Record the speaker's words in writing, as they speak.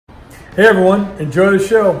Hey everyone, enjoy the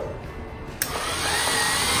show.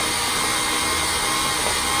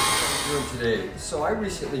 Today. So I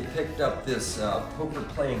recently picked up this poker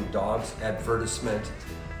playing dogs advertisement.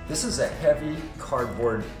 This is a heavy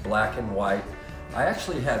cardboard black and white. I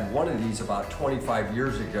actually had one of these about 25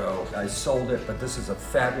 years ago. I sold it, but this is a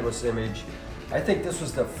fabulous image. I think this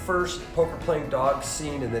was the first poker playing dog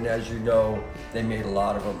seen, and then as you know, they made a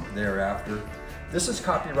lot of them thereafter. This is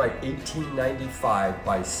copyright 1895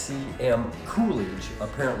 by C.M. Coolidge,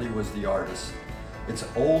 apparently was the artist. It's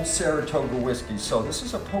Old Saratoga whiskey. So this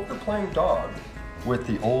is a poker playing dog with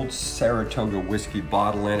the Old Saratoga whiskey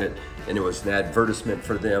bottle in it, and it was an advertisement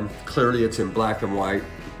for them. Clearly it's in black and white.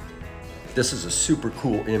 This is a super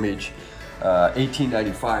cool image.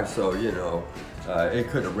 1895, so you know, it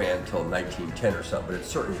could have ran until 1910 or something, but it's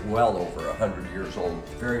certainly well over 100 years old.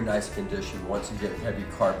 Very nice condition. Once again, heavy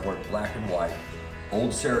cardboard, black and white.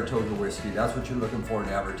 Old Saratoga whiskey, that's what you're looking for in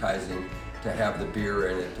advertising. To have the beer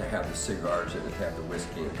in it, to have the cigars in it, to have the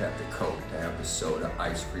whiskey in it, to have the Coke, to have the soda,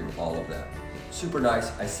 ice cream, all of that. Super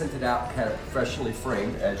nice. I sent it out, had it professionally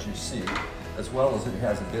framed, as you see, as well as it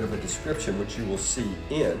has a bit of a description, which you will see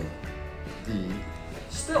in the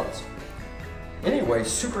stills. Anyway,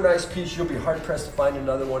 super nice piece. You'll be hard pressed to find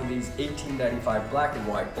another one of these 1895 black and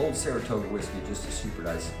white Old Saratoga whiskey. Just a super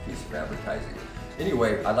nice piece of advertising.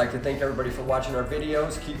 Anyway, I'd like to thank everybody for watching our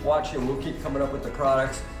videos. Keep watching. We'll keep coming up with the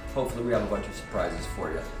products. Hopefully we have a bunch of surprises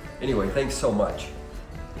for you. Anyway, thanks so much.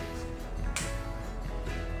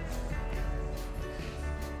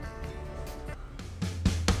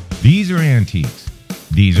 These are antiques.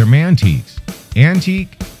 These are Mantiques.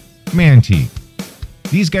 Antique, Mantique.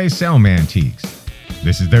 These guys sell Mantiques.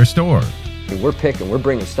 This is their store. We're picking, we're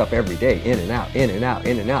bringing stuff every day, in and out, in and out,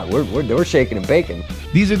 in and out. We're shaking and baking.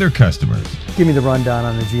 These are their customers. Give me the rundown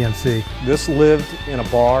on the GMC. This lived in a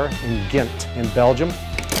bar in Ghent in Belgium.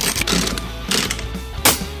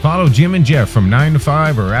 Follow Jim and Jeff from 9 to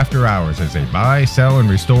 5 or after hours as they buy, sell, and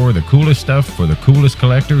restore the coolest stuff for the coolest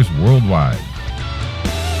collectors worldwide.